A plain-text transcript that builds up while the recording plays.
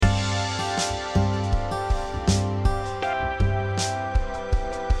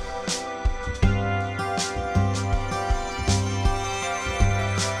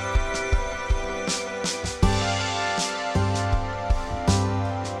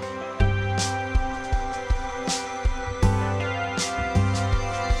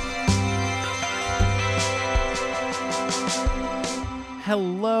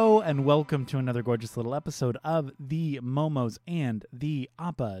Hello and welcome to another gorgeous little episode of The Momos and the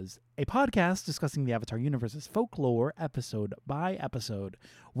Appas, a podcast discussing the Avatar universe's folklore episode by episode.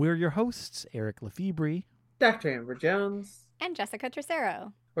 We're your hosts, Eric Lefebvre, Dr. Amber Jones, and Jessica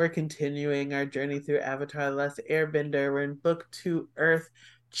Tercero. We're continuing our journey through Avatar The Last Airbender. We're in Book 2 Earth,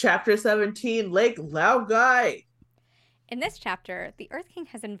 Chapter 17, Lake Laogai. In this chapter, the Earth King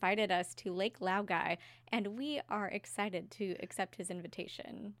has invited us to Lake Laogai, and we are excited to accept his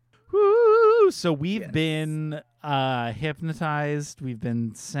invitation. Woo! So we've been hypnotized. We've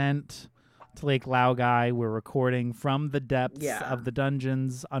been sent to Lake Laogai. We're recording from the depths of the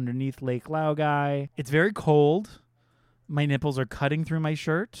dungeons underneath Lake Laogai. It's very cold. My nipples are cutting through my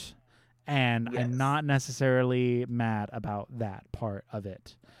shirt, and I'm not necessarily mad about that part of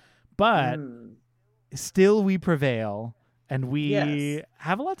it. But still we prevail, and we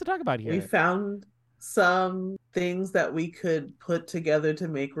have a lot to talk about here. We found some things that we could put together to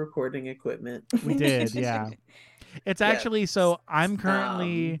make recording equipment. We did, yeah. It's actually, so I'm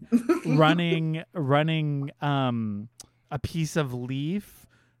currently running a piece of leaf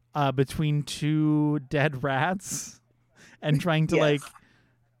between two dead rats and trying to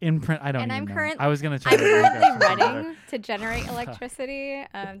imprint. I don't even know. I was going to try. I'm currently running to generate electricity.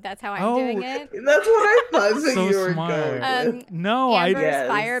 That's how I'm doing it. That's what I thought that so you were smart. going with. No, Amber's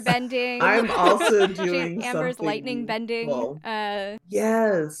fire bending. I'm also doing Amber's something lightning bending.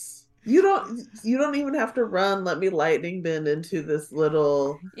 Yes. You don't even have to run. Let me lightning bend into this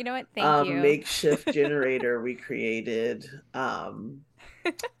little you know what? Thank you. Makeshift generator we created. And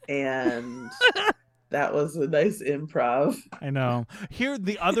that was a nice improv. I know. Here,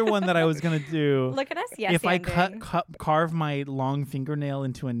 the other one that I was going to do. Look at us, yes. If I carve my long fingernail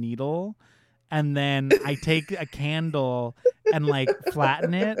into a needle, and then I take a candle and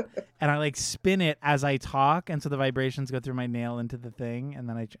flatten it, and I spin it as I talk, and so the vibrations go through my nail into the thing, and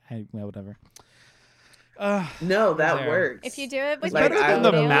then I whatever. No, that works. If you do it with better than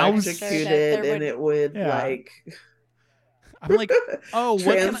the mouse. Electrocuted, and it would I'm like,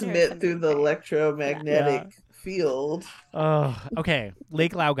 transmit through the electromagnetic field. Okay.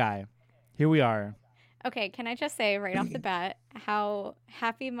 Lake Laogai. Here we are. Okay, can I just say right off the bat how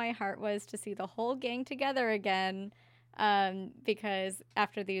happy my heart was to see the whole gang together again? Because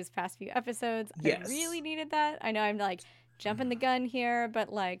after these past few episodes, I really needed that. I know I'm jumping the gun here, but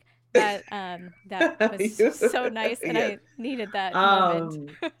that was so nice, and I needed that moment.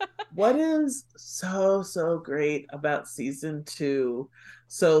 What is so great about season 2?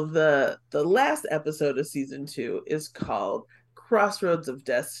 So the last episode of season 2 is called Crossroads of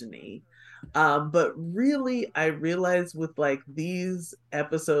Destiny. But really, I realized with these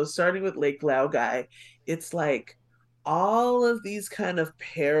episodes, starting with Lake Laogai, it's all of these kind of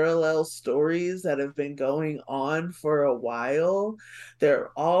parallel stories that have been going on for a while,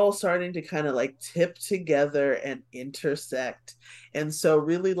 they're all starting to kind of tip together and intersect. And so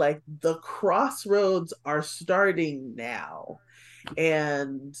really the crossroads are starting now.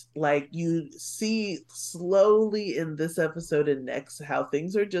 And you see slowly in this episode and next how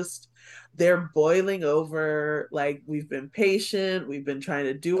things are they're boiling over. We've been patient, we've been trying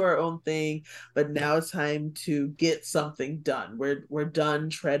to do our own thing, but now it's time to get something done. We're done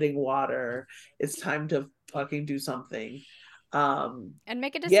treading water. It's time to fucking do something. And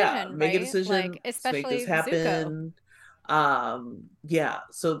make a decision. Make right? a decision. Especially make this happen. Zuko.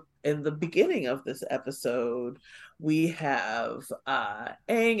 So in the beginning of this episode, we have Aang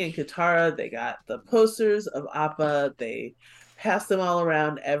and Katara. They got the posters of Appa. They pass them all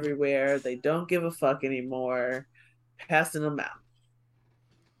around everywhere. They don't give a fuck anymore. Passing them out.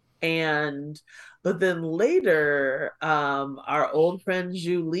 But then later, our old friend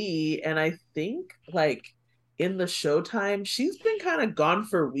Julie, and I think in the Showtime, she's been kind of gone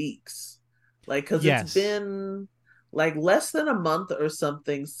for weeks. Because it's been less than a month or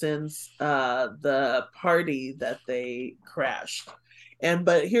something since the party that they crashed.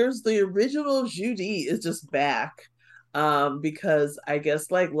 But here's the original Judy is just back. Because I guess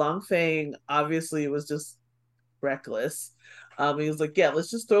Long Feng obviously was just reckless. He was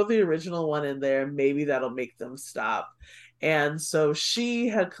let's just throw the original one in there. Maybe that'll make them stop. And so she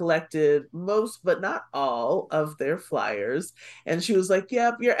had collected most, but not all, of their flyers. And she was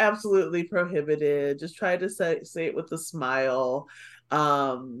yep, you're absolutely prohibited. Just try to say it with a smile.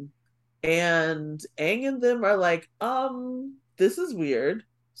 And Aang and them are this is weird.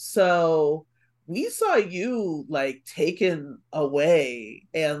 So we saw you taken away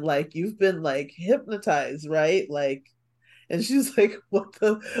and you've been hypnotized, right? And she's what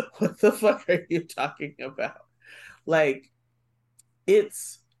the fuck are you talking about?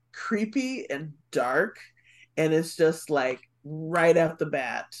 It's creepy and dark, and it's just right off the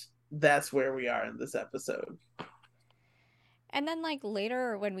bat, that's where we are in this episode. And then like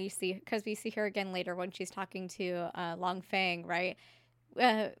later when we see, because we see her again later when she's talking to Long Feng, right?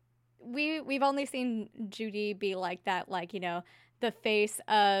 Uh, we've only seen Judy be like that, like, you know, the face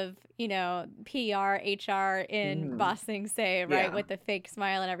of, you know, PR, HR in Ba Sing Se, right? Yeah. With the fake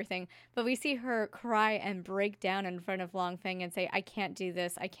smile and everything. But we see her cry and break down in front of Long Feng and say, I can't do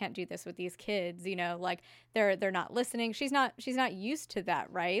this. I can't do this with these kids, you know, like they're not listening. She's not used to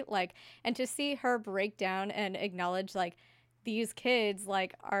that, right? Like, and to see her break down and acknowledge like these kids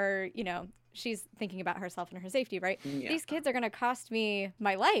like are, you know, she's thinking about herself and her safety, right? Yeah. These kids are going to cost me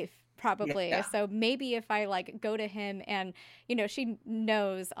my life probably. Yeah. So maybe if I like go to him and, you know, she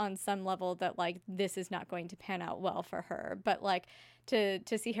knows on some level that like this is not going to pan out well for her, but like to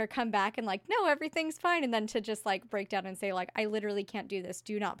see her come back and like, no, everything's fine, and then to just like break down and say like, I literally can't do this,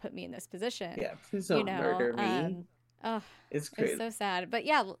 do not put me in this position. Yeah, please don't murder me. Oh, it's crazy. It's so sad. But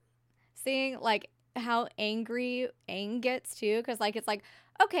yeah, seeing like how angry Aang gets too, because like it's like,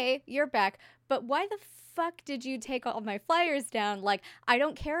 okay, you're back, but why the fuck did you take all my flyers down? Like, I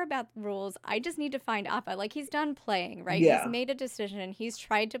don't care about the rules. I just need to find Appa. Like, he's done playing, right? Yeah. He's made a decision. He's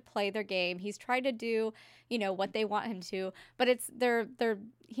tried to play their game. He's tried to do, you know, what they want him to. But it's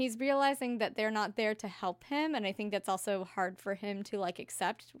he's realizing that they're not there to help him, and I think that's also hard for him to like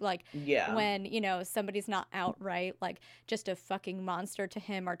accept. Like, when, you know, somebody's not outright like just a fucking monster to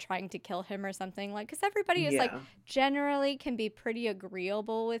him or trying to kill him or something. Like, because everybody is like generally can be pretty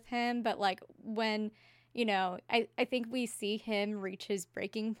agreeable with him, but like when, you know, I think we see him reach his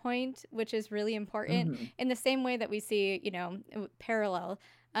breaking point, which is really important in the same way that we see, you know, parallel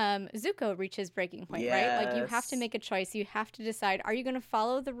Zuko reaches breaking point, right? Like, you have to make a choice. You have to decide, are you going to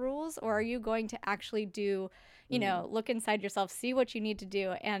follow the rules, or are you going to actually do, you know, look inside yourself, see what you need to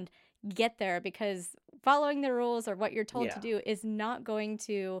do and get there, because following the rules or what you're told to do is not going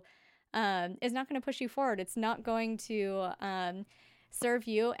to push you forward. It's not going to serve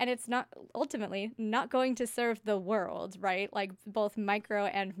you, and it's not ultimately not going to serve the world, right? Like both micro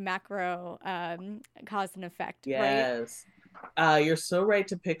and macro cause and effect. Yes. You're so right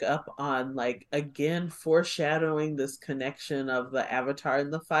to pick up on, like, again, foreshadowing this connection of the Avatar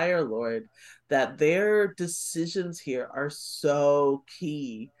and the Fire Lord, that their decisions here are so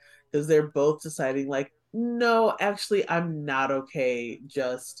key, because they're both deciding like, no, actually, I'm not okay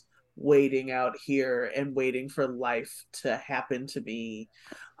just waiting out here and waiting for life to happen to me.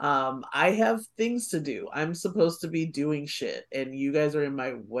 I have things to do. I'm supposed to be doing shit, and you guys are in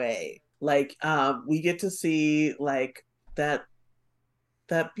my way. Like, we get to see like that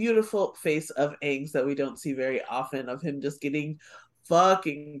beautiful face of Aang's that we don't see very often, of him just getting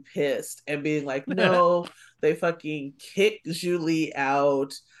fucking pissed and being like, no, they fucking kicked Julie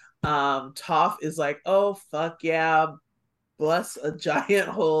out. Toph is like, oh fuck yeah, bless a giant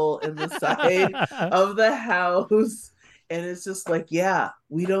hole in the side of the house. And it's just like, yeah,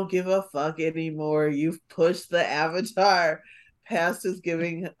 we don't give a fuck anymore. You've pushed the Avatar past his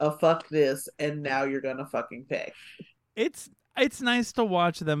giving a fuck this, and now you're gonna fucking pay. It's nice to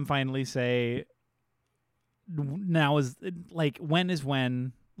watch them finally say, now is like, when is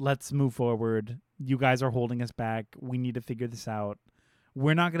when, let's move forward. You guys are holding us back. We need to figure this out.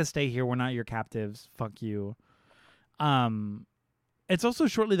 We're not going to stay here. We're not your captives. Fuck you. It's also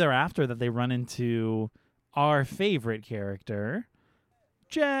shortly thereafter that they run into our favorite character,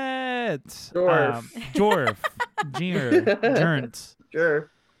 Jet. Jorf.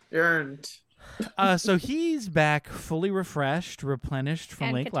 Jern't. So he's back, fully refreshed, replenished from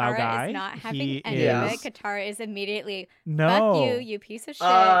and Lake Katara Laogai. Is not having any of it. Katara is immediately, no, fuck you piece of shit, get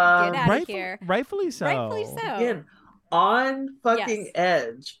out of here. Rightfully so. Again, on fucking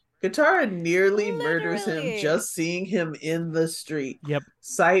edge. Katara nearly murders him just seeing him in the street. Yep.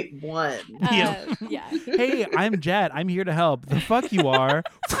 Sight one. Yeah. Hey, I'm Jet. I'm here to help. The fuck you are.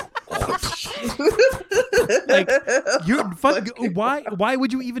 Like, you're fucking. Why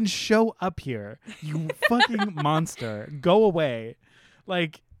would you even show up here? You fucking monster. Go away.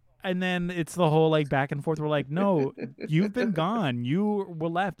 Like, and then it's the whole like back and forth. We're like, no, you've been gone. You were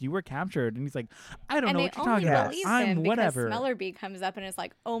left. You were captured. And he's like, I don't know what you're talking about. I'm whatever. Smellerbee comes up and is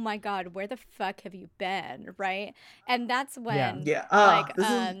like, oh my god, where the fuck have you been? Right? And that's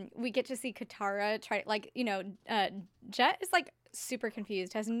when we get to see Katara try, like, you know, Jet is like super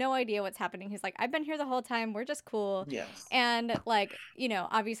confused, has no idea what's happening. He's like, I've been here the whole time, we're just cool. And like, you know,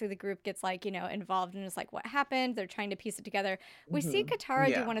 obviously the group gets like, you know, involved and is like, what happened? They're trying to piece it together. We see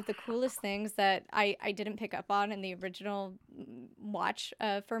Katara do one of the coolest things that I didn't pick up on in the original watch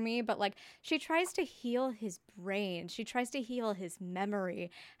for me, but like, she tries to heal his brain, she tries to heal his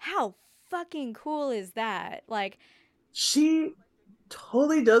memory. How fucking cool is that? Like, she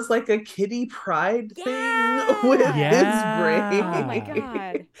totally does like a Kitty Pride thing with his brain. Oh my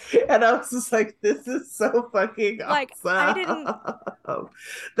god. And I was just like, this is so fucking like, awesome. I didn't.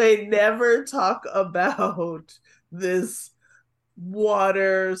 They never talk about this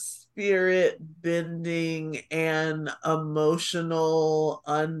water spirit bending and emotional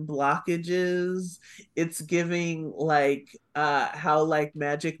unblockages. It's giving like how like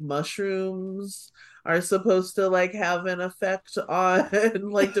magic mushrooms are supposed to like have an effect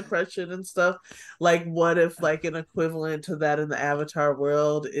on like depression and stuff. Like what if like an equivalent to that in the Avatar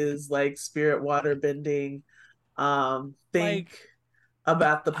world is like spirit water bending? Think like,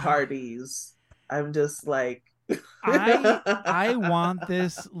 about the parties. I'm just like I want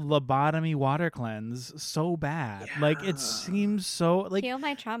this lobotomy water cleanse so bad. Yeah. Like it seems so like heal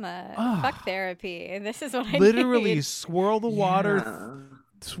my trauma. Fuck therapy. This is what I literally need. swirl the water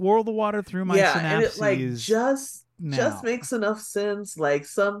through my synapses. And it like just now. makes enough sense. Like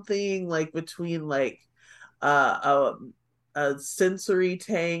something like between like uh, a sensory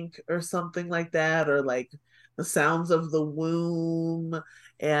tank or something like that, or like the sounds of the womb.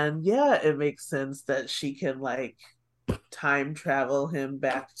 And yeah, it makes sense that she can like time travel him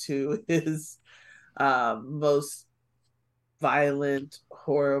back to his most violent,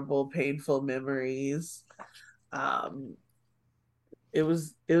 horrible, painful memories. Um, it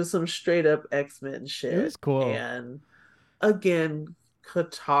was some straight up X-Men shit. It was cool. And again,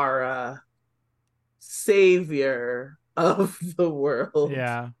 Katara, savior of the world.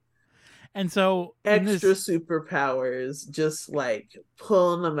 Yeah. And so extra superpowers, just like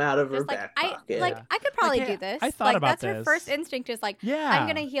pulling them out of her back pocket. I could probably do this. I thought about that's her first instinct is like, I'm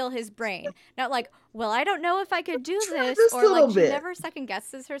gonna heal his brain. Not like, well, I don't know if I could do this, or like she never second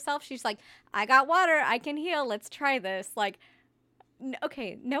guesses herself. She's like, I got water, I can heal. Let's try this. Like,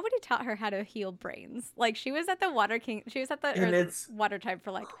 okay, nobody taught her how to heal brains. Like she was at the Water King. She was at the water type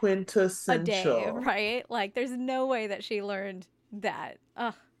for like quintessential a day, right? Like, there's no way that she learned that.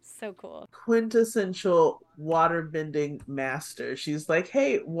 Ugh. So cool. Quintessential water bending master. She's like,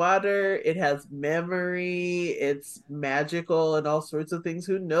 hey, water, it has memory, it's magical and all sorts of things.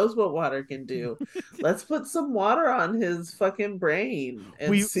 Who knows what water can do? Let's put some water on his fucking brain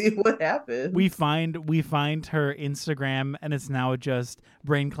and see what happens. We find her Instagram and it's now just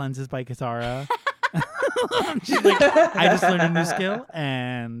brain cleanses by Katara. She's like, I just learned a new skill,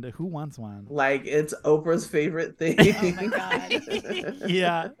 and who wants one? Like it's Oprah's favorite thing. Oh my god!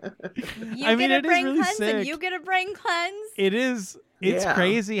 Yeah, you get a brain cleanse, and you get a brain cleanse. It is. It's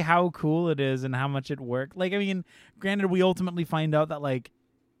crazy how cool it is and how much it worked. Like, I mean, granted, we ultimately find out that like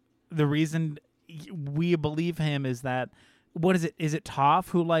the reason we believe him is that what is it? Is it Toph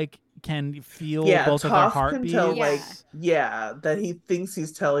who like can feel both of their heartbeats? Can tell, that he thinks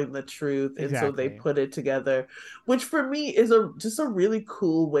he's telling the truth, and so they put it together, which for me is just a really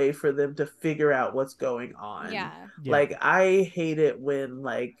cool way for them to figure out what's going on. Like I hate it when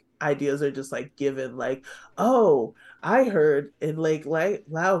like ideas are just like given, like, oh, I heard in Lake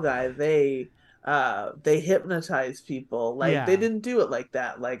Laogai they hypnotize people. Like they didn't do it like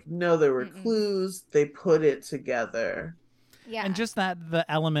that. Like, no, there were clues, they put it together. Yeah. And just that the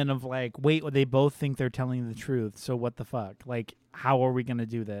element of like, wait, they both think they're telling the truth, so what the fuck? Like, how are we gonna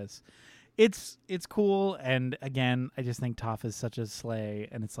do this? It's cool, and again, I just think Toph is such a slay,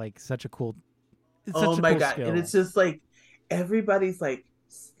 and it's like such a cool. Oh my god! Skill. And it's just like everybody's like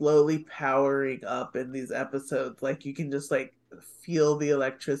slowly powering up in these episodes. Like you can just like feel the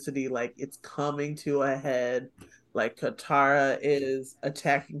electricity, like it's coming to a head. Like Katara is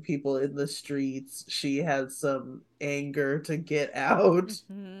attacking people in the streets. She has some anger to get out.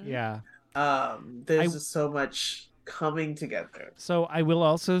 Yeah. There's just so much coming together. So I will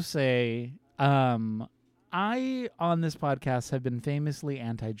also say, I on this podcast have been famously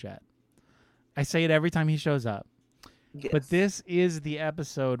anti-Jet. I say it every time he shows up. Yes. But this is the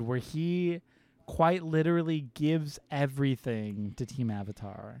episode where he quite literally gives everything to Team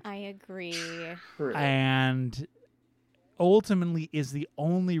Avatar. I agree. True. And ultimately is the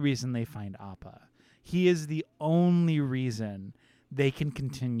only reason they find Appa. He is the only reason they can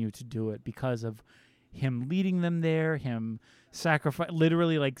continue to do it, because of him leading them there, him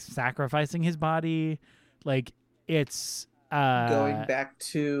literally like sacrificing his body. Like it's going back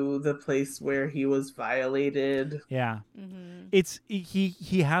to the place where he was violated. Yeah. It's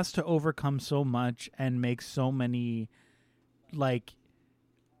he has to overcome so much and make so many like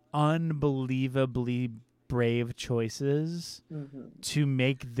unbelievably brave choices to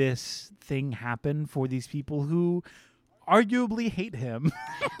make this thing happen for these people who arguably hate him.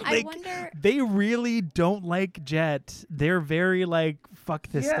 I wonder. They really don't like Jet. They're very like, fuck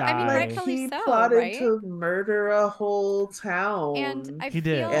this guy. I mean, rightfully he so, plotted right? to murder a whole town, and he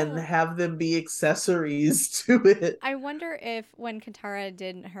did, and have them be accessories to it. I wonder if when Katara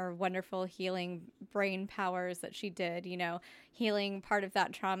did her wonderful healing brain powers that she did, healing part of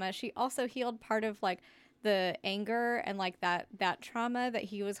that trauma, she also healed part of like the anger and like that trauma that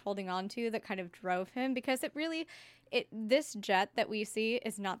he was holding on to that kind of drove him, because this Jet that we see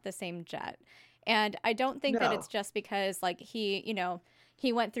is not the same Jet. And I don't think that it's just because like he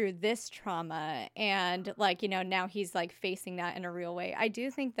went through this trauma and like, now he's like facing that in a real way. I do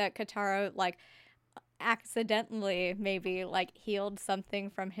think that Katara like accidentally maybe like healed something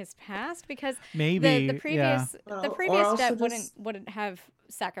from his past, because maybe the previous Jet wouldn't have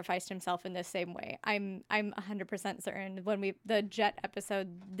sacrificed himself in the same way. I'm 100% certain when the Jet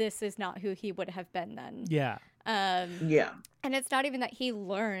episode, this is not who he would have been then. Yeah. And it's not even that he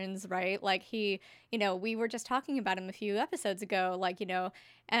learns, right? Like we were just talking about him a few episodes ago, like,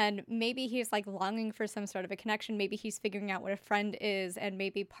 and maybe he's like longing for some sort of a connection. Maybe he's figuring out what a friend is, and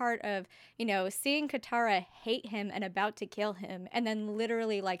maybe part of, seeing Katara hate him and about to kill him, and then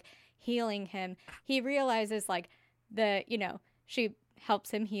literally like healing him, he realizes like she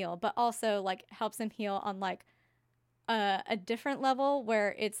helps him heal, but also like helps him heal on like a different level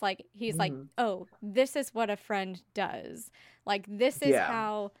where it's like he's like, oh, this is what a friend does, like this is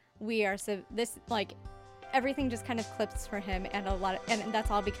how we are, so this like everything just kind of clips for him, and and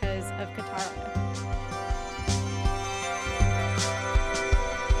that's all because of Katara.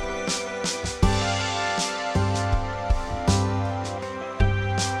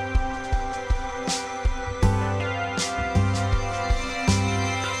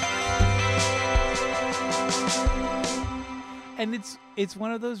 And it's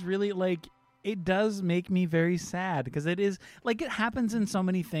one of those really like, it does make me very sad, because it is like, it happens in so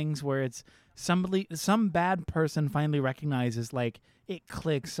many things where it's some bad person finally recognizes, like it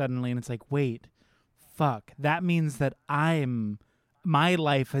clicks suddenly, and it's like, wait, fuck, that means that my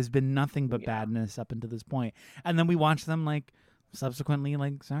life has been nothing but badness up until this point. And then we watch them like subsequently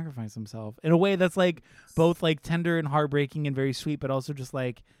like sacrifice themselves in a way that's like both like tender and heartbreaking and very sweet, but also just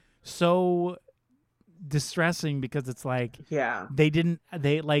like so distressing, because it's like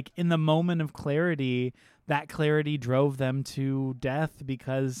they like in the moment of clarity, that clarity drove them to death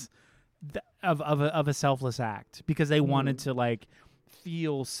because of a selfless act, because they wanted to like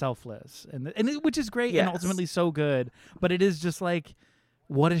feel selfless, and which is great and ultimately so good, but it is just like,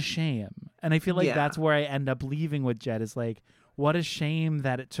 what a shame. And I feel like that's where I end up leaving with Jet, is like, what a shame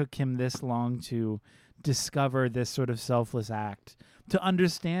that it took him this long to discover this sort of selfless act, to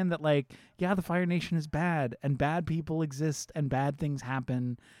understand that like, yeah, the Fire Nation is bad, and bad people exist, and bad things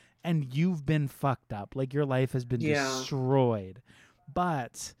happen, and you've been fucked up, like your life has been destroyed,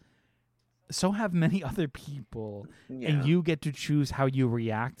 but so have many other people, and you get to choose how you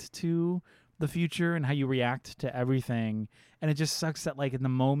react to the future and how you react to everything. And it just sucks that like in the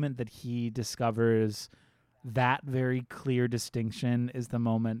moment that he discovers that very clear distinction is the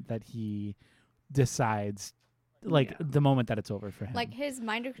moment that he decides, like the moment that it's over for him. Like his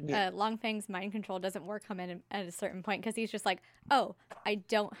Long Fang's mind control doesn't work on him at a certain point, because he's just like, oh, I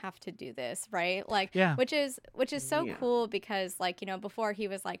don't have to do this, right? Like, which is so cool, because like, before he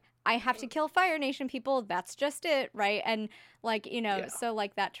was like, I have to kill Fire Nation people, that's just it, right? And like, so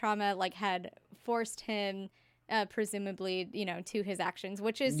like that trauma like had forced him presumably, to his actions,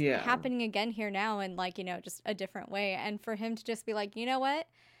 which is happening again here now in like, just a different way. And for him to just be like, you know what?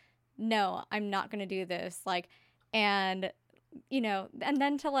 No, I'm not going to do this. Like, and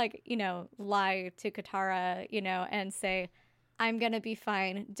then to like, lie to Katara, and say, I'm going to be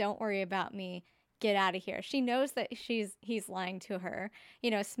fine. Don't worry about me. Get out of here. She knows that he's lying to her.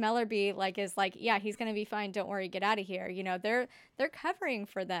 Smellerby like is like, yeah, he's going to be fine. Don't worry. Get out of here. They're covering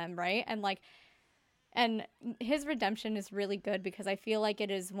for them. Right. And like, and his redemption is really good, because I feel like it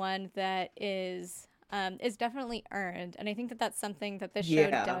is one that is definitely earned. And I think that that's something that this show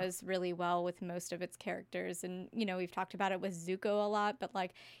does really well with most of its characters. And, we've talked about it with Zuko a lot, but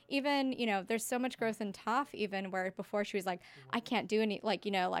like, even, there's so much growth in Toph, even where before she was like, I can't do any, like,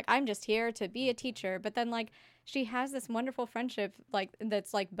 like, I'm just here to be a teacher. But then like, she has this wonderful friendship, like,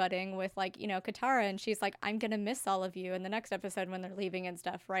 that's like budding with like, Katara. And she's like, I'm going to miss all of you in the next episode when they're leaving and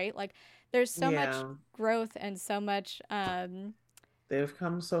stuff. Right. Like, there's so much growth and so much, they've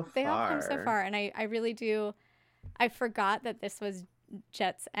come so far. They all come so far, and I really do. I forgot that this was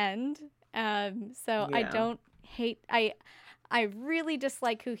Jet's end, so I don't hate. I really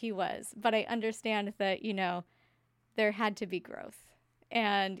dislike who he was, but I understand that there had to be growth,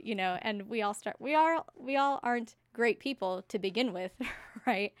 and and we all aren't great people to begin with,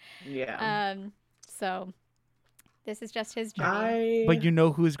 right? Yeah. So this is just his journey. But you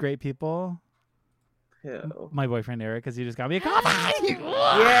know who's great people? Who? My boyfriend Eric, because he just got me a coffee. Yay! He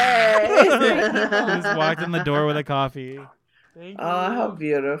just walked in the door with a coffee. Thank you. Oh, how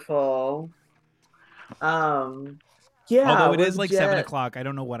beautiful. Yeah. Although it is like Jet, 7:00, I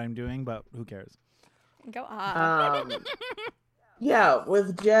don't know what I'm doing, but who cares? Go off. Yeah,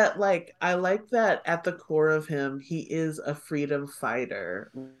 with Jet, like I like that at the core of him, he is a freedom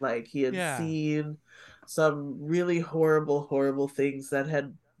fighter. Like he had seen some really horrible, horrible things that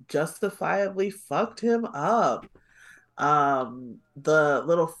had justifiably fucked him up. The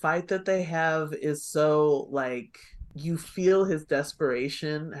little fight that they have is so like you feel his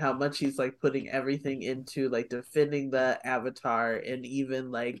desperation, how much he's like putting everything into like defending the avatar and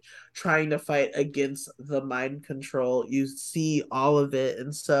even like trying to fight against the mind control. You see all of it,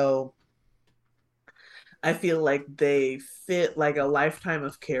 and so I feel like they fit like a lifetime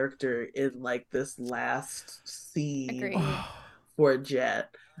of character in like this last scene. Agreed. For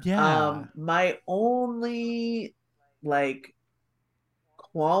Jet. Yeah. My only like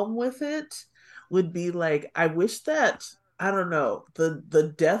qualm with it would be like I wish that I don't know,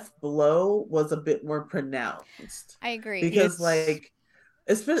 the death blow was a bit more pronounced. I agree. Because like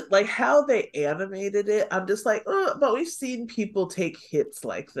it's been like how they animated it, I'm just like, oh, but we've seen people take hits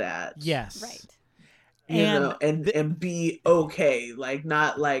like that. Yes. Right. You know, and be okay, like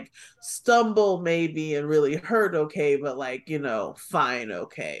not like stumble maybe and really hurt okay, but like, you know, fine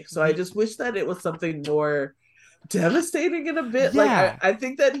okay. So I just wish that it was something more devastating in a bit. Yeah. Like I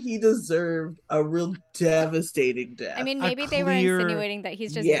think that he deserved a real devastating death. I mean, maybe they were insinuating that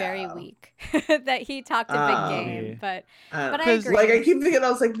he's just very weak, that he talked a big game, but I agree. Like I keep thinking, I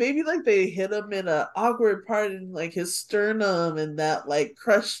was like, maybe like they hit him in an awkward part in like his sternum and that like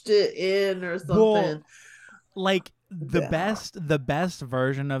crushed it in or something. Well, like the best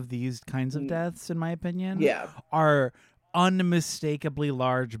version of these kinds of deaths, in my opinion, are unmistakably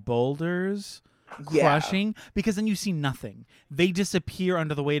large boulders crushing, because then you see nothing. They disappear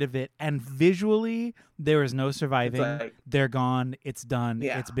under the weight of it, and visually there is no surviving. Like, they're gone. It's done.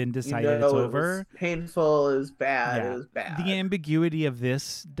 Yeah. It's been decided. You know, it's over. Painful. It was bad. It was bad. The ambiguity of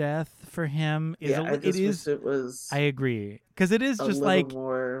this death for him is it was. I agree, because it is just like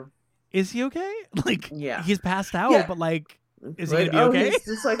more. Is he okay? Like, he's passed out, but like, is he gonna be okay? He's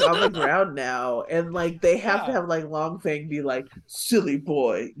just like on the ground now, and like they have to have like Long Fang be like, "Silly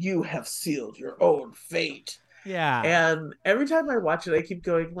boy, you have sealed your own fate." Yeah. And every time I watch it, I keep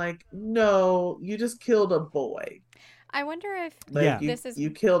going like, "No, you just killed a boy." I wonder if you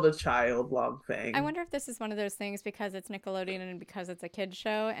killed a child, Long Fang. I wonder if this is one of those things because it's Nickelodeon and because it's a kid's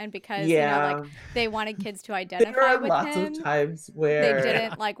show and because you know, like they wanted kids to identify there are with lots him. Of times where they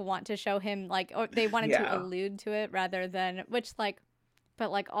didn't like want to show him like, or they wanted to allude to it rather than but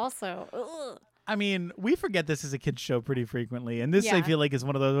like also. Ugh. I mean, we forget this is a kid's show pretty frequently, and this I feel like is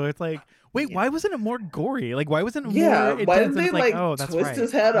one of those where it's like, wait, why wasn't it more gory? Like, why wasn't it more intense? Why didn't they like that's twist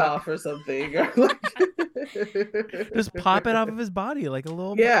his head off or something? Or just pop it off of his body like a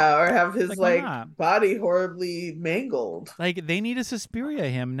little or have his like body horribly mangled. Like they need to Suspiria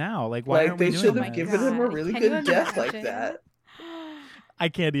him now. Like why aren't they should have given him a really good death like that. I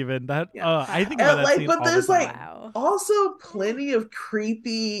can't even. I think about that like, scene but all there's the time. like also plenty of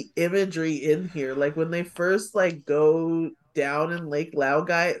creepy imagery in here. Like when they first like go down in Lake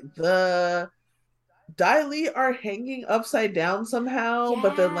Laogai, the Dai Li are hanging upside down somehow,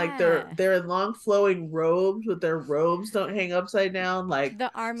 but then like they're in long flowing robes, but their robes don't hang upside down. Like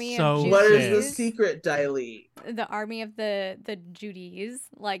the army of Judies. What is the secret, Dai Li? The army of the Judies,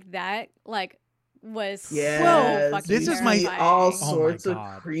 like that, like was so fucking this is terrifying. All sorts of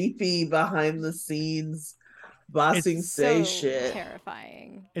creepy behind the scenes bossing so shit.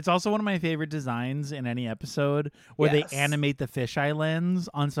 Terrifying. It's also one of my favorite designs in any episode where they animate the fisheye lens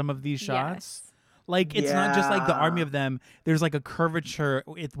on some of these shots. Like it's not just like the army of them. There's like a curvature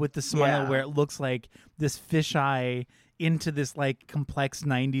with the smile where it looks like this fisheye into this like complex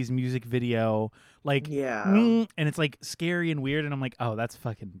 90s music video, like and it's like scary and weird, and I'm like, oh, that's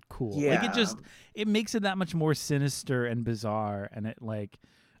fucking cool. Like it makes it that much more sinister and bizarre. And it like,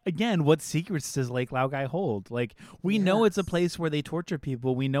 again, what secrets does Lake Laogai hold? Like we know it's a place where they torture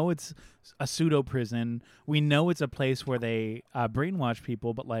people, we know it's a pseudo prison, we know it's a place where they brainwash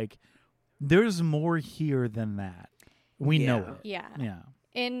people, but like there's more here than that. We know it. Yeah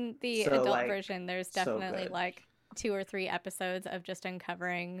in the adult like, version there's definitely like 2 or 3 episodes of just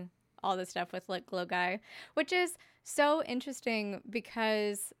uncovering all the stuff with like Laogai, which is so interesting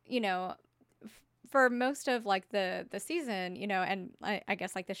because, you know, for most of like the season, you know, and I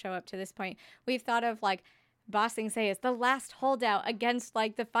guess like the show up to this point, we've thought of like Ba Sing Se is the last holdout against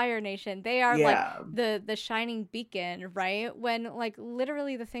like the Fire Nation. They are like the shining beacon, right? When like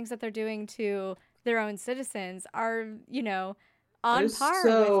literally the things that they're doing to their own citizens are, you know, on they're par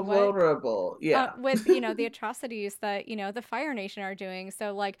so with what vulnerable. with, you know, the atrocities that, you know, the Fire Nation are doing.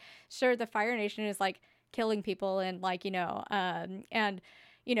 So like sure, the Fire Nation is like killing people and like, you know, and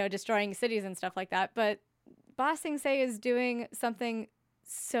you know, destroying cities and stuff like that, but Ba Sing Se is doing something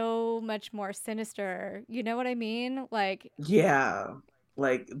so much more sinister. You know what I mean? Like, yeah,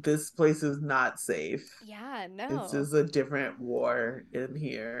 like this place is not safe. yeah, It's no. just a different war in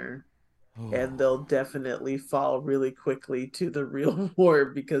here. And they'll definitely fall really quickly to the real war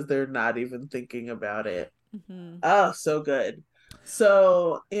because they're not even thinking about it. Mm-hmm. Oh, so good.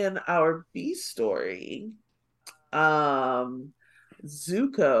 So in our B story, um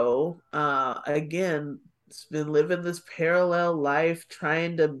Zuko again has been living this parallel life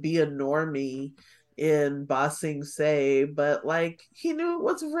trying to be a normie in Ba Sing Se, but like he knew it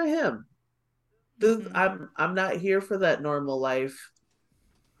wasn't for him. Mm-hmm. I'm not here for that normal life.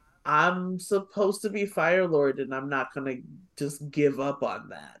 I'm supposed to be Fire Lord and I'm not gonna just give up on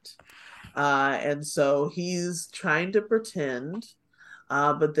that. And so he's trying to pretend,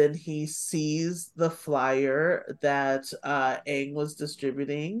 but then he sees the flyer that Aang was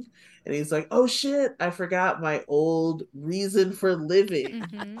distributing, and he's like, "Oh shit! I forgot my old reason for living."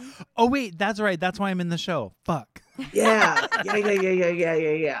 Mm-hmm. Oh wait, that's right. That's why I'm in the show. Fuck. Yeah.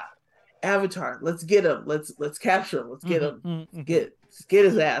 Avatar, let's get him. Let's capture him. Let's get him. Let's get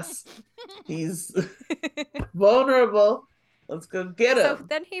his ass. He's vulnerable. Let's go get him. So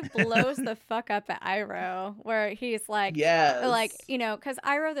then he blows the fuck up at Iroh, where he's like, Yes. you know, because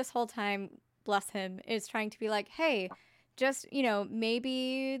Iroh this whole time, bless him, is trying to be like, hey, just, you know,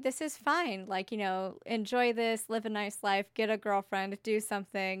 maybe this is fine. Like, you know, enjoy this, live a nice life, get a girlfriend, do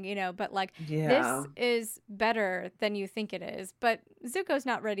something, you know, but like, this is better than you think it is. But Zuko's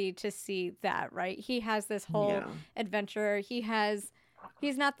not ready to see that, right? He has this whole adventure.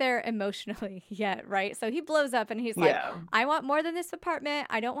 He's not there emotionally yet, right? So he blows up and he's like, I want more than this apartment.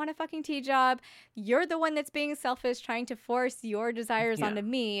 I don't want a fucking tea job. You're the one that's being selfish, trying to force your desires onto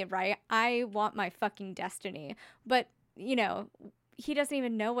me, right? I want my fucking destiny. But, you know, he doesn't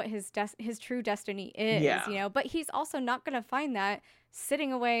even know what his true destiny is, you know? But he's also not going to find that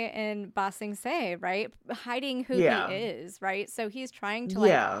sitting away in Ba Sing Se, right? Hiding who he is, right? So he's trying to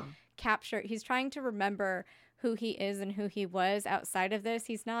like capture, he's trying to remember who he is and who he was outside of this.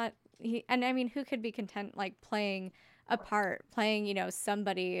 He's not, and I mean, who could be content like playing a part, playing, you know,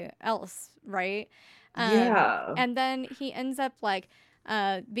 somebody else, right? And then he ends up like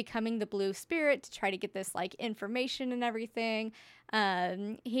becoming the blue spirit to try to get this like information and everything.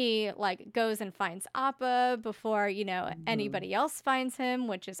 He like goes and finds Appa before, you know, anybody else finds him,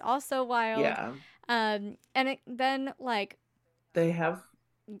 which is also wild. And then like they have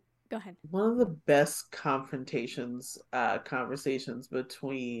go ahead. One of the best conversations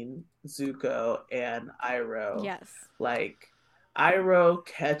between Zuko and Iroh. Yes. Like Iroh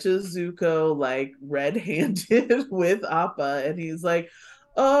catches Zuko like red-handed with Appa, and he's like,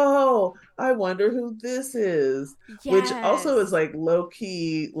 "Oh, I wonder who this is." Which also is like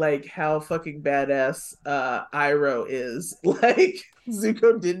low-key like how fucking badass Iroh is. Like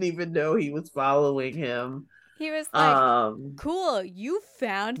Zuko didn't even know he was following him. He was like, cool, you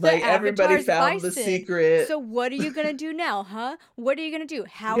found the like everybody Avatar's found bison. the secret. So what are you going to do now, huh? What are you going to do?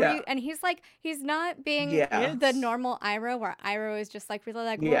 How are you? And he's like, he's not being the normal Iroh where Iroh is just like really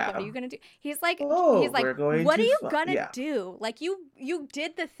like, well, what are you going to do? He's like, what are you going to do? Like you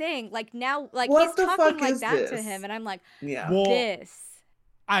did the thing. Like now, like what he's talking like that to him. And I'm like, this.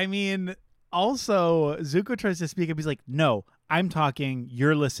 I mean, also Zuko tries to speak up. He's like, no, I'm talking.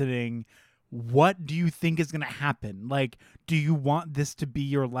 You're listening. What do you think is going to happen? Like, do you want this to be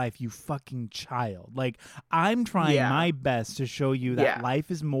your life, you fucking child? Like, I'm trying my best to show you that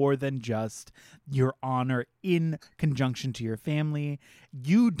life is more than just your honor in conjunction to your family.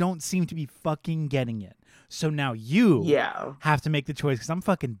 You don't seem to be fucking getting it. So now you have to make the choice because I'm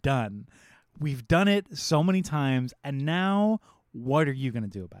fucking done. We've done it so many times. And now what are you going to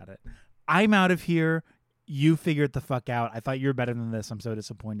do about it? I'm out of here. You figured the fuck out. I thought you were better than this. I'm so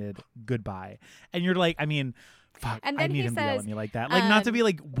disappointed. Goodbye. And you're like, I mean, fuck. I need him to yell at me like that. Like, not to be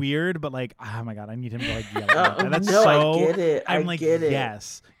like weird, but like, oh my god, I need him to like yell at me. And that's I get it. I'm like,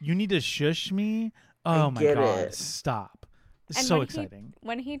 yes, you need to shush me. Oh my god, stop. It's so exciting.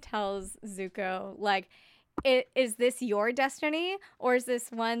 When he tells Zuko, like, is this your destiny, or is this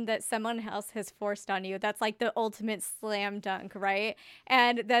one that someone else has forced on you? That's like the ultimate slam dunk, right?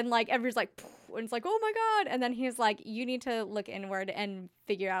 And then like everybody's like, and it's like, oh my God. And then he's like, you need to look inward and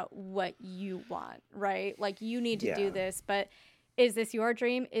figure out what you want, right? Like you need to do this, but is this your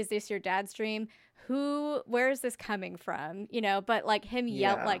dream? Is this your dad's dream? Where is this coming from? You know, but like him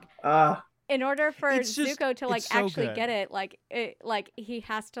yell, like, in order for Zuko to like actually get it, like he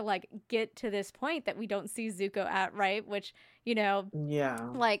has to like get to this point that we don't see Zuko at, right? Which, you know,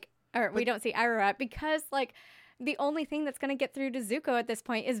 we don't see Iroh at, because like the only thing that's going to get through to Zuko at this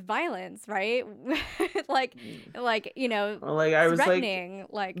point is violence, right? like you know, like I was threatening,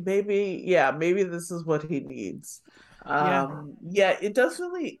 like maybe this is what he needs. It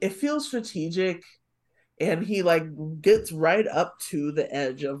definitely, it feels strategic. And he like gets right up to the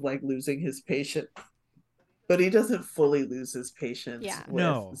edge of like losing his patience, but he doesn't fully lose his patience with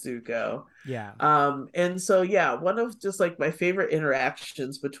Zuko. And so one of just like my favorite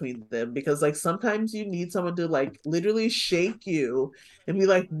interactions between them, because like sometimes you need someone to like literally shake you and be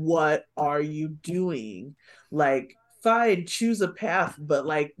like, what are you doing? Like, fine, choose a path, but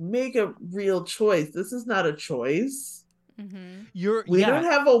like make a real choice. This is not a choice. We don't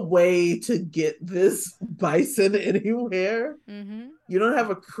have a way to get this bison anywhere. You don't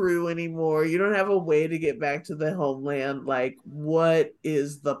have a crew anymore. You don't have a way to get back to the homeland. Like, what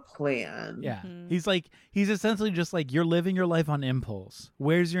is the plan? He's essentially just like, you're living your life on impulse.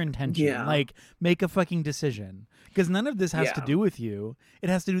 Where's your intention? Like, make a fucking decision. Because none of this has to do with you. It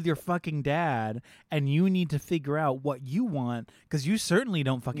has to do with your fucking dad, and you need to figure out what you want, because you certainly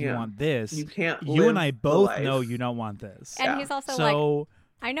don't fucking want this. You can't. You and I both know you don't want this. And he's also like,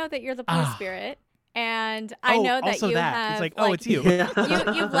 I know that you're the blue spirit, and I know that you have. It's like, oh, it's you.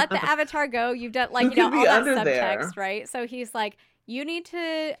 You've let the Avatar go. You've done like all that subtext, right? So he's like, you need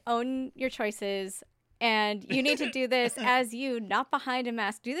to own your choices. And you need to do this as you, not behind a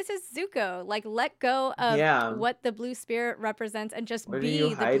mask. Do this as Zuko. Like, let go of what the blue spirit represents and just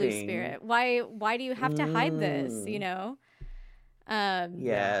be the blue spirit. Why do you have to hide this, you know?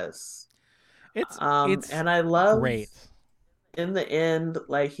 Yes. It's and I love great. In the end,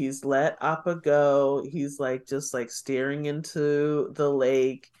 like, he's let Appa go. He's like just like staring into the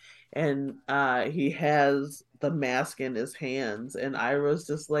lake, and he has the mask in his hands, and Iroh's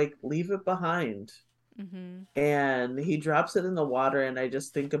just like, leave it behind. And he drops it in the water, and I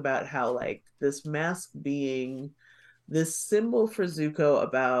just think about how like this mask being this symbol for Zuko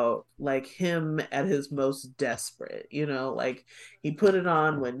about like him at his most desperate, you know, like he put it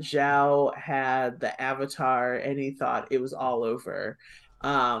on when Zhao had the Avatar and he thought it was all over.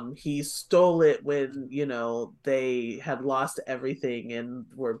 He stole it when, you know, they had lost everything and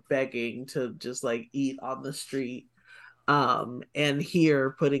were begging to just like eat on the street. And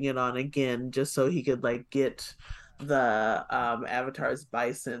here putting it on again just so he could like get the Avatar's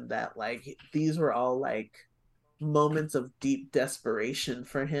bison, that like these were all like moments of deep desperation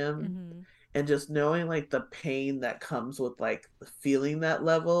for him. And just knowing like the pain that comes with like feeling that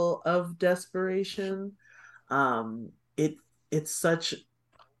level of desperation, it's such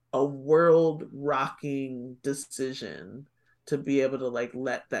a world rocking decision to be able to like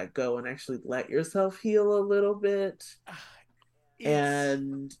let that go and actually let yourself heal a little bit.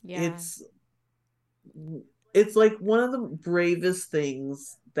 It's like one of the bravest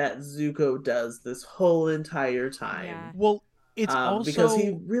things that Zuko does this whole entire time. Well, it's also because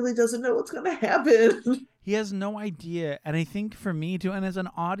he really doesn't know what's gonna happen. He has no idea. And I think for me too, and as an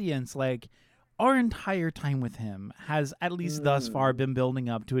audience, like, our entire time with him has at least thus far been building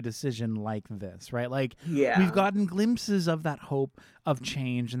up to a decision like this, right? Like, we've gotten glimpses of that hope of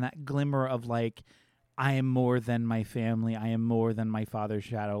change and that glimmer of like, I am more than my family. I am more than my father's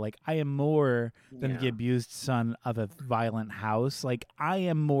shadow. Like, I am more than the abused son of a violent house. Like, I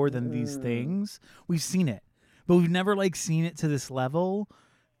am more than these things. We've seen it, but we've never like seen it to this level.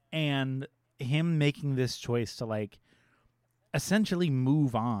 And him making this choice to like essentially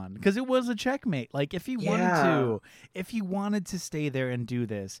move on, because it was a checkmate. Like, if he wanted to stay there and do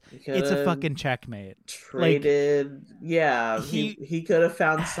this, it's a fucking checkmate. Traded, like, he could have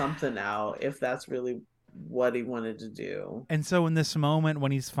found something out if that's really what he wanted to do. And so in this moment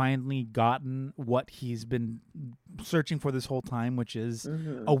when he's finally gotten what he's been searching for this whole time, which is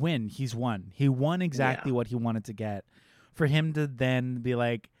a win, he won exactly what he wanted to get. For him to then be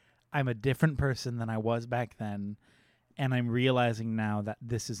like, I'm a different person than I was back then, and I'm realizing now that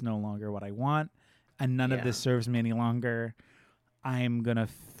this is no longer what I want, and none of this serves me any longer. I'm gonna.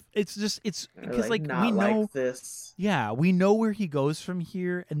 It's because like we know this. Yeah, we know where he goes from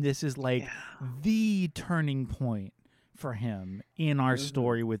here, and this is like the turning point for him in our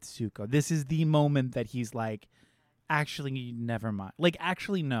story with Zuko. This is the moment that he's like, actually, never mind. Like,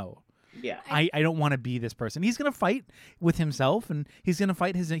 actually, no. Yeah. I don't want to be this person. He's gonna fight with himself, and he's gonna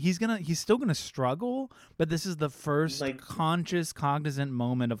fight he's still gonna struggle, but this is the first conscious, cognizant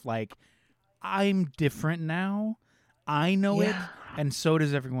moment of like, I'm different now. I know it, and so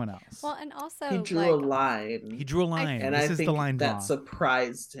does everyone else. Well, and also he drew a line. He drew a line, and this I is think the line that drawn.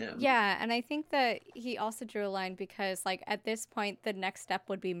 surprised him. Yeah, and I think that he also drew a line because, like, at this point, the next step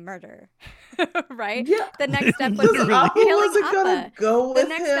would be murder, right? Yeah. The next step would be killing Appa. The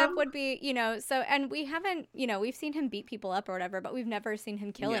next step would be, so, and we haven't, we've seen him beat people up or whatever, but we've never seen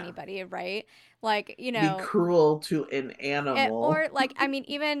him kill anybody, right? Like, be cruel to an animal. Or, like, I mean,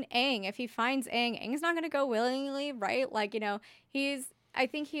 even Aang, if he finds Aang's not going to go willingly, right? Like, I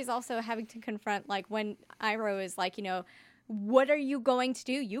think he's also having to confront, like, when Iroh is like, what are you going to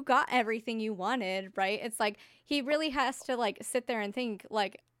do? You got everything you wanted, right? It's like he really has to, like, sit there and think,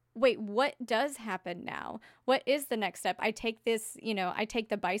 like, wait, what does happen now? What is the next step? I take this, I take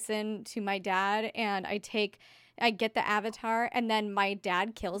the bison to my dad, and I get the avatar, and then my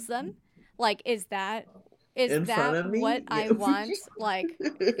dad kills them. Like, is that what I want? Like,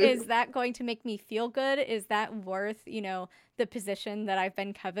 is that going to make me feel good? Is that worth, the position that I've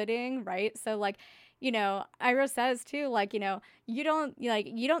been coveting, right? So, like, Iroh says too, like, you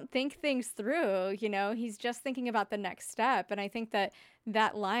don't think things through, he's just thinking about the next step. And I think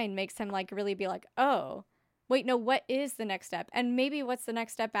that line makes him, like, really be like, oh, wait, no, what is the next step? And maybe what's the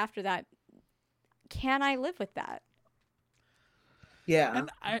next step after that? Can I live with that? Yeah.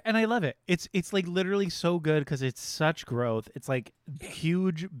 And I love it. It's like literally so good because it's such growth. It's like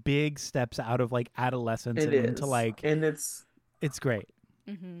huge, big steps out of like adolescence into like, and it's great.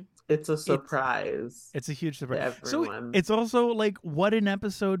 Mm-hmm. It's a surprise. It's a huge surprise. So it's also like, what an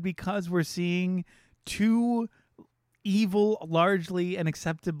episode, because we're seeing two evil, largely and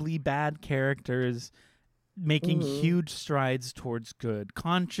acceptably bad characters making huge strides towards good,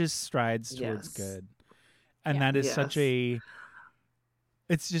 conscious strides towards good. And that is such a...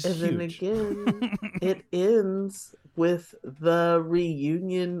 It's just huge. Then again, it ends with the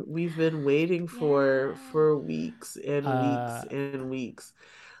reunion we've been waiting for weeks and weeks and weeks.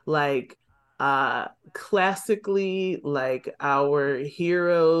 Like, classically, like, our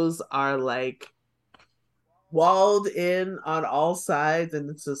heroes are like walled in on all sides, and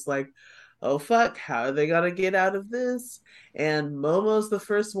it's just like, oh fuck, how are they gonna get out of this? And Momo's the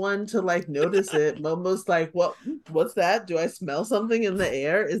first one to like notice it. Momo's like, what's that? Do I smell something in the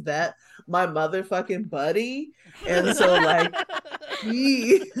air? Is that my motherfucking buddy? And so, like,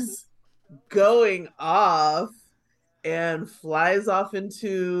 he's going off and flies off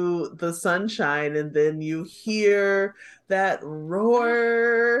into the sunshine, and then you hear that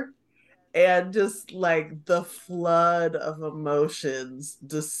roar, and just like the flood of emotions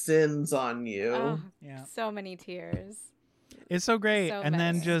descends on you. Oh, so many tears. It's so great. And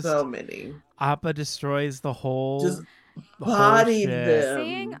then just so many. Appa destroys the whole... Just bodied them.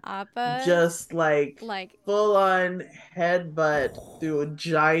 Seeing Appa just like full on headbutt through a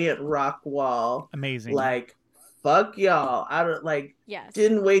giant rock wall. Amazing. Like, fuck y'all. I don't like. Yes.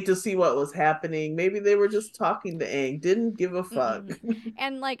 Didn't wait to see what was happening. Maybe they were just talking to Aang. Didn't give a fuck.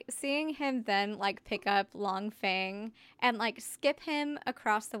 And like seeing him then like pick up Long Fang and like skip him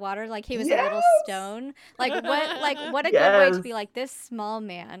across the water like he was a little stone. Like what a good way to be like, this small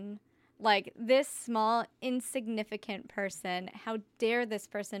man. Like, this small, insignificant person, how dare this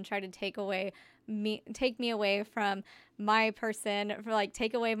person try to take me away from my person, for like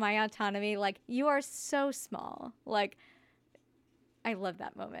take away my autonomy. Like, you are so small. Like, I love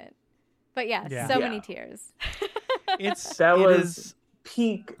that moment. But so many tears. That was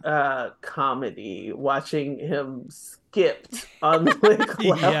peak comedy, watching him skipped on Lake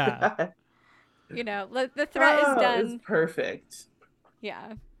Laogai. The threat is done. It's perfect.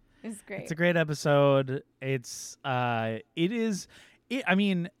 Yeah. It's great. It's a great episode. I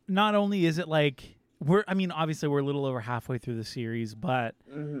mean, not only is it like obviously we're a little over halfway through the series, but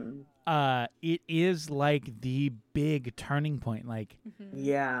it is like the big turning point. Like,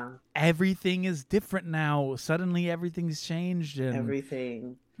 everything is different now. Suddenly everything's changed, and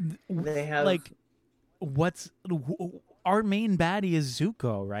everything they have like our main baddie is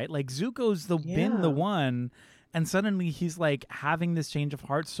Zuko, right? Like, Zuko's been the one. And suddenly he's like having this change of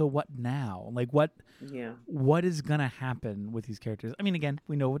heart. So what now? Like, what is gonna happen with these characters? I mean, again,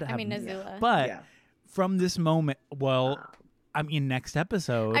 we know what happened. Azula. But from this moment, next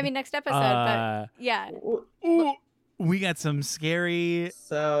episode. But we got some scary.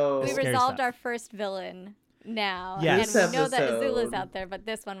 We resolved stuff. our first villain. now. Yes. And we know that Azula's out there, but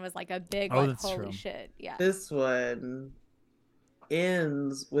this one was like a big holy true. Shit. Yeah. This one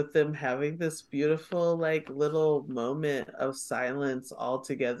ends with them having this beautiful like little moment of silence all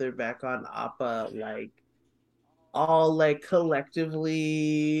together back on Appa, like all like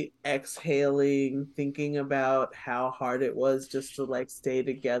collectively exhaling, thinking about how hard it was just to like stay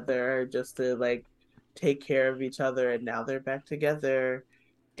together, just to like take care of each other, and now they're back together.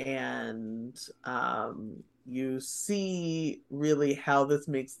 And you see really how this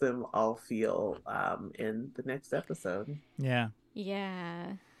makes them all feel in the next episode. Yeah.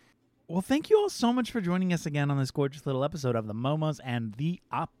 Yeah. Well, thank you all so much for joining us again on this gorgeous little episode of the Momos and the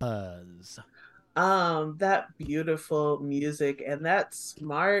Appas. That beautiful music and that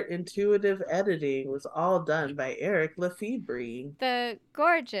smart, intuitive editing was all done by Eric Lefebvre. The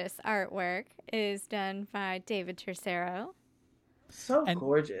gorgeous artwork is done by David Tercero. So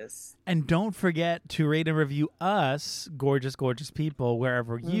gorgeous. And don't forget to rate and review us, gorgeous, gorgeous people,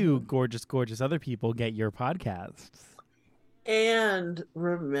 wherever you, gorgeous, gorgeous other people, get your podcasts. And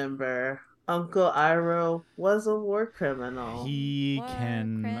remember, Uncle Iroh was a war criminal. He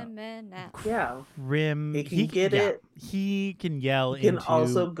can yell he can into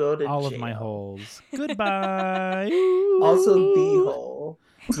also go to all jail. Of my holes. Goodbye. Also the hole.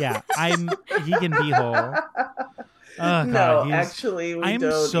 Yeah, he can be whole. Oh, no, God, actually, we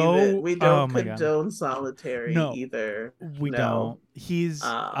don't condone solitary either. We don't. He's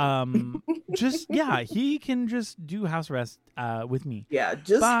he can just do house arrest with me. Yeah,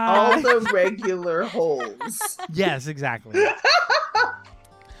 just all the regular holes. Yes, exactly.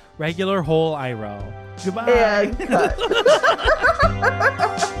 Regular hole Iroh. Goodbye. And cut.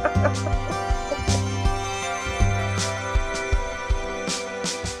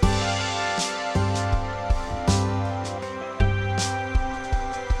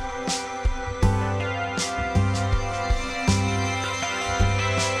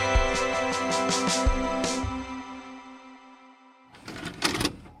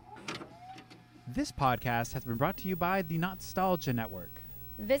 This podcast has been brought to you by the Nostalgia Network.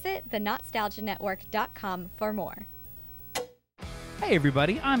 Visit thenostalgianetwork.com for more. Hey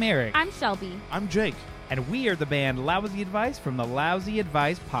everybody, I'm Eric. I'm Shelby. I'm Jake. And we are the band Lousy Advice from the Lousy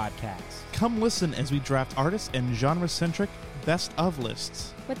Advice Podcast. Come listen as we draft artist and genre-centric best of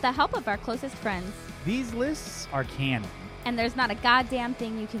lists. With the help of our closest friends. These lists are canon. And there's not a goddamn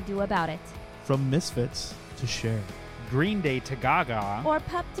thing you can do about it. From Misfits to Cher. Green Day to Gaga. Or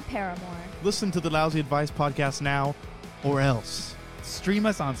Pup to Paramore. Listen to the Lousy Advice Podcast now, or else. Stream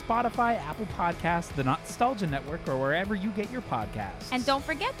us on Spotify, Apple Podcasts, the Nostalgia Network, or wherever you get your podcasts. And don't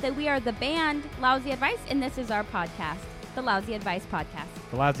forget that we are the band Lousy Advice, and this is our podcast, the Lousy Advice Podcast.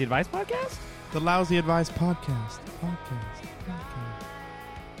 The Lousy Advice Podcast? The Lousy Advice Podcast.